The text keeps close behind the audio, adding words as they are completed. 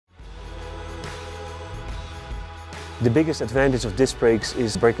The biggest advantage of disc brakes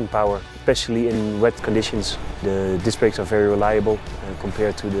is braking power, especially in wet conditions. The disc brakes are very reliable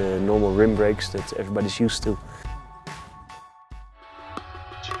compared to the normal rim brakes that everybody's used to.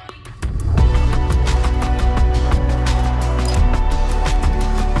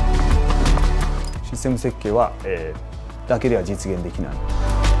 시스템設計は、だけでは実現できない。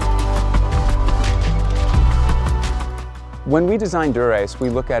 When we design DURA-ACE, we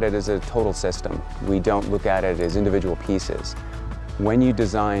look at it as a total system. We don't look at it as individual pieces. When you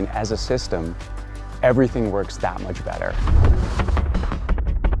design as a system, everything works that much better.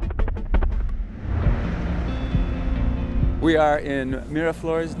 We are in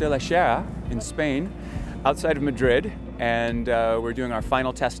Miraflores de la Sierra in Spain, outside of Madrid, and we're doing our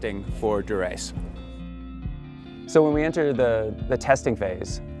final testing for DURA-ACE. So when we enter the testing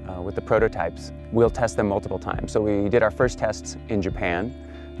phase, with the prototypes, we'll test them multiple times. So we did our first tests in Japan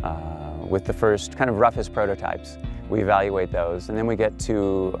with the first kind of roughest prototypes. We evaluate those, and then we get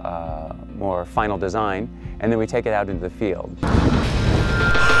to more final design, and then we take it out into the field.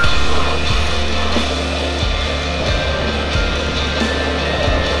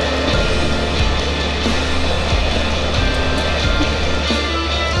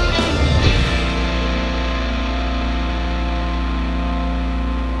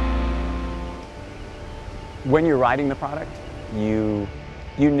 When you're riding the product, you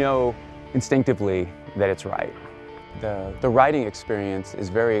know instinctively that it's right. The riding experience is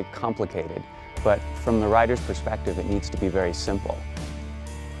very complicated, but from the rider's perspective, it needs to be very simple.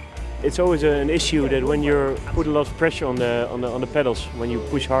 It's always an issue that when you put a lot of pressure on the pedals, when you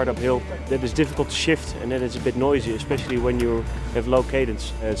push hard uphill, that it's difficult to shift, and then it's a bit noisy, especially when you have low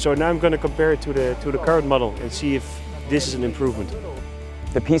cadence. So now I'm going to compare it to the current model and see if this is an improvement.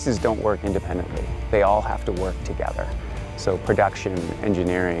 The pieces don't work independently. They all have to work together. So production,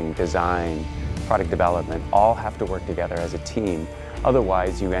 engineering, design, product development, all have to work together as a team.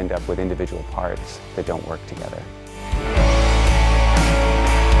 Otherwise, you end up with individual parts that don't work together.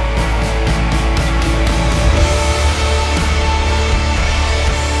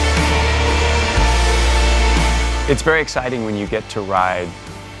 It's very exciting when you get to ride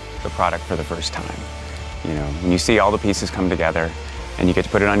the product for the first time. You know, when you see all the pieces come together, and you get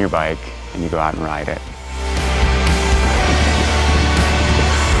to put it on your bike, and you go out and ride it.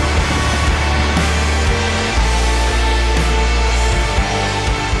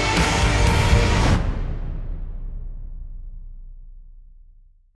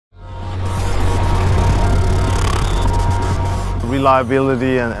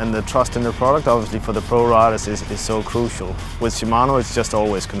 Reliability and the trust in the product, obviously for the pro riders, is so crucial. With Shimano, it's just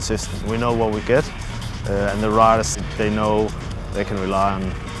always consistent. We know what we get, and the riders, they know they can rely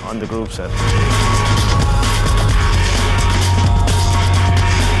on the group set.